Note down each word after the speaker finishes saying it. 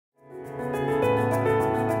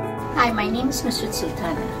Hi, my name is Nusrat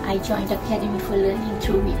Sultana. I joined Academy for Learning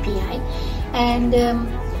through VPI and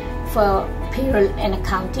for payroll and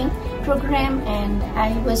accounting program, and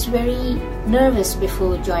I was very nervous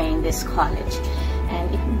before joining this college,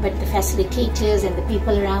 but the facilitators and the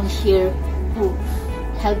people around here who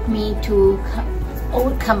helped me to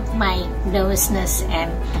overcome my nervousness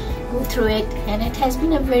and go through it, and it has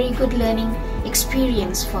been a very good learning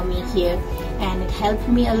experience for me here, and it helped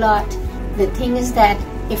me a lot. The thing is that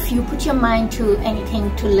if you put your mind to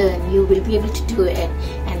anything to learn, you will be able to do it,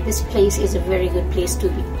 and this place is a very good place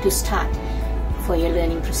to start for your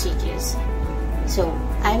learning procedures. So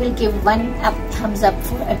I will give thumbs up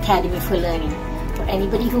for Academy for Learning for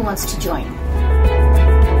anybody who wants to join.